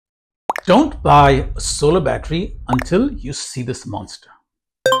Don't buy a solar battery until you see this monster.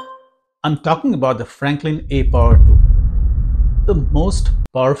 I'm talking about the Franklin Apower2, the most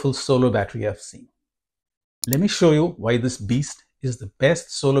powerful solar battery I've seen. Let me show you why this beast is the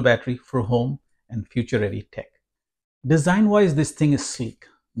best solar battery for home and future-ready tech. Design-wise, this thing is sleek.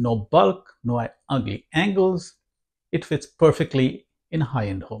 No bulk, no ugly angles. It fits perfectly in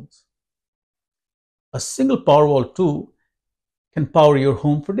high-end homes. A single Powerwall 2 can power your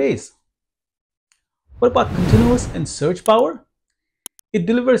home for days. What about continuous and surge power? It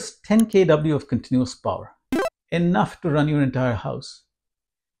delivers 10 kW of continuous power, enough to run your entire house.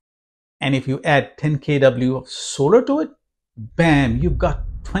 And if you add 10 kW of solar to it, bam, you've got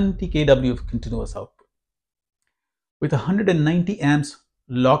 20 kW of continuous output. With 190 amps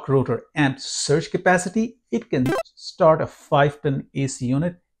lock rotor amp surge capacity, it can start a 5-ton AC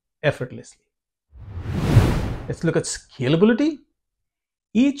unit effortlessly. Let's look at scalability.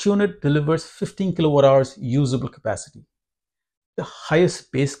 Each unit delivers 15 kilowatt hours usable capacity, the highest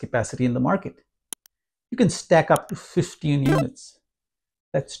base capacity in the market. You can stack up to 15 units.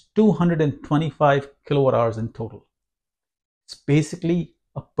 That's 225 kilowatt hours in total. It's basically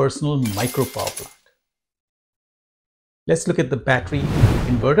a personal micro power plant. Let's look at the battery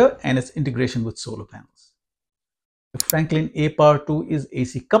inverter and its integration with solar panels. The Franklin Apower2 is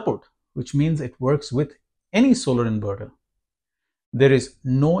AC coupled, which means it works with any solar inverter. There is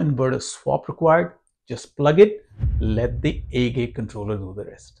no inverter swap required. Just plug it, let the A-gate controller do the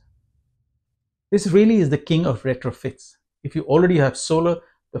rest. This really is the king of retrofits. If you already have solar,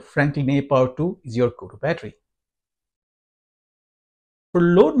 the Franklin Apower2 is your go-to battery. For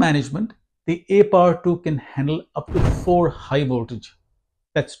load management, the Apower2 can handle up to 4 high voltage,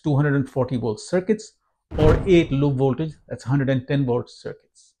 that's 240 volt circuits, or 8 low voltage, that's 110 volt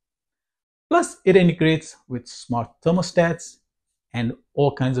circuits. Plus, it integrates with smart thermostats and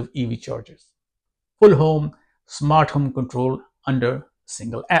all kinds of EV chargers. Full home, smart home control under a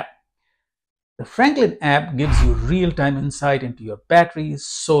single app. The Franklin app gives you real-time insight into your batteries,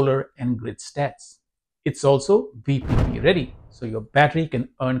 solar, and grid stats. It's also VPP ready, so your battery can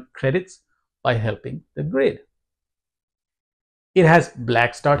earn credits by helping the grid. It has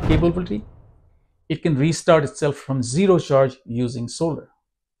black start capability. It can restart itself from zero charge using solar.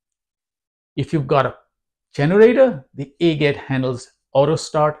 If you've got a generator, the A-gate handles auto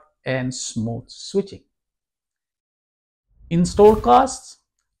start and smooth switching. Install costs: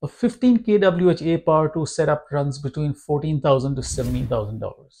 a 15 kWh Apower2 setup runs between $14,000 to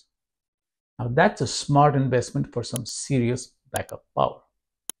 $17,000. Now that's a smart investment for some serious backup power.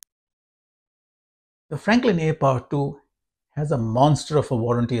 The Franklin Apower2 has a monster of a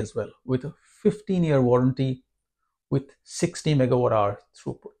warranty as well, with a 15-year warranty with 60 megawatt hour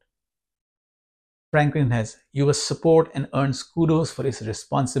throughput. Franklin has US support and earns kudos for its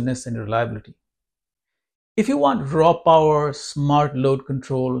responsiveness and reliability. If you want raw power, smart load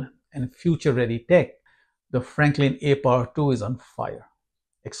control, and future-ready tech, the Franklin Apower2 is on fire.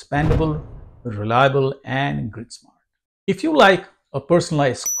 Expandable, reliable, and grid smart. If you like a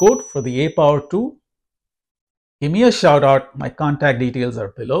personalized quote for the Apower2, give me a shout out. My contact details are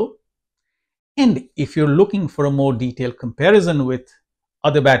below. And if you're looking for a more detailed comparison with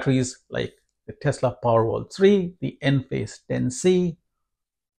other batteries like the Tesla Powerwall 3, the Enphase 10C,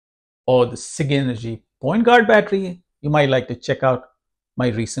 or the SIG Energy Point Guard battery, you might like to check out my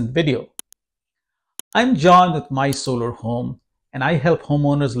recent video. I'm John with My Solar Home, and I help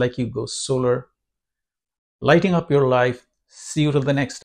homeowners like you go solar, lighting up your life. See you till the next time.